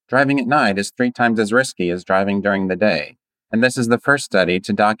Driving at night is 3 times as risky as driving during the day, and this is the first study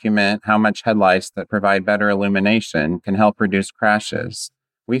to document how much headlights that provide better illumination can help reduce crashes.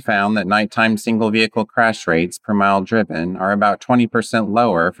 We found that nighttime single-vehicle crash rates per mile driven are about 20%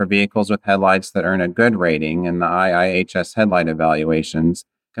 lower for vehicles with headlights that earn a good rating in the IIHS headlight evaluations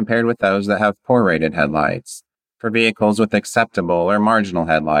compared with those that have poor-rated headlights. For vehicles with acceptable or marginal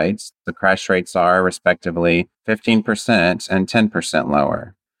headlights, the crash rates are, respectively, 15% and 10%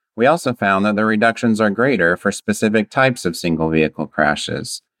 lower. We also found that the reductions are greater for specific types of single-vehicle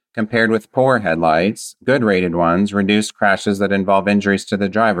crashes. Compared with poor headlights, good-rated ones reduce crashes that involve injuries to the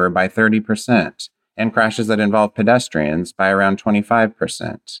driver by 30%, and crashes that involve pedestrians by around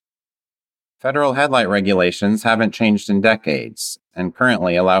 25%. Federal headlight regulations haven't changed in decades, and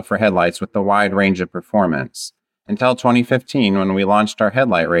currently allow for headlights with a wide range of performance. Until 2015, when we launched our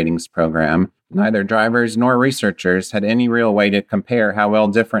headlight ratings program, neither drivers nor researchers had any real way to compare how well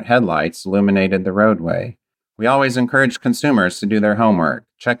different headlights illuminated the roadway. We always encourage consumers to do their homework,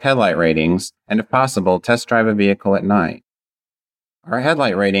 check headlight ratings, and if possible, test drive a vehicle at night. Our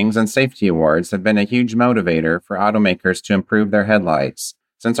headlight ratings and safety awards have been a huge motivator for automakers to improve their headlights.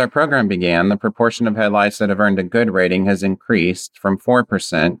 Since our program began, the proportion of headlights that have earned a good rating has increased from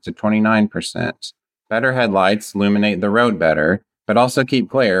 4% to 29%. Better headlights illuminate the road better, but also keep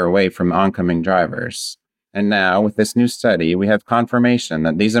glare away from oncoming drivers. And now, with this new study, we have confirmation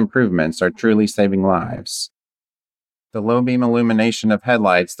that these improvements are truly saving lives. The low beam illumination of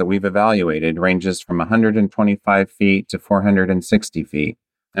headlights that we've evaluated ranges from 125 feet to 460 feet.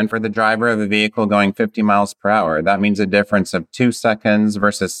 And for the driver of a vehicle going 50 miles per hour, that means a difference of 2 seconds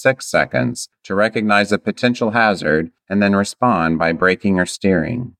versus 6 seconds to recognize a potential hazard and then respond by braking or steering.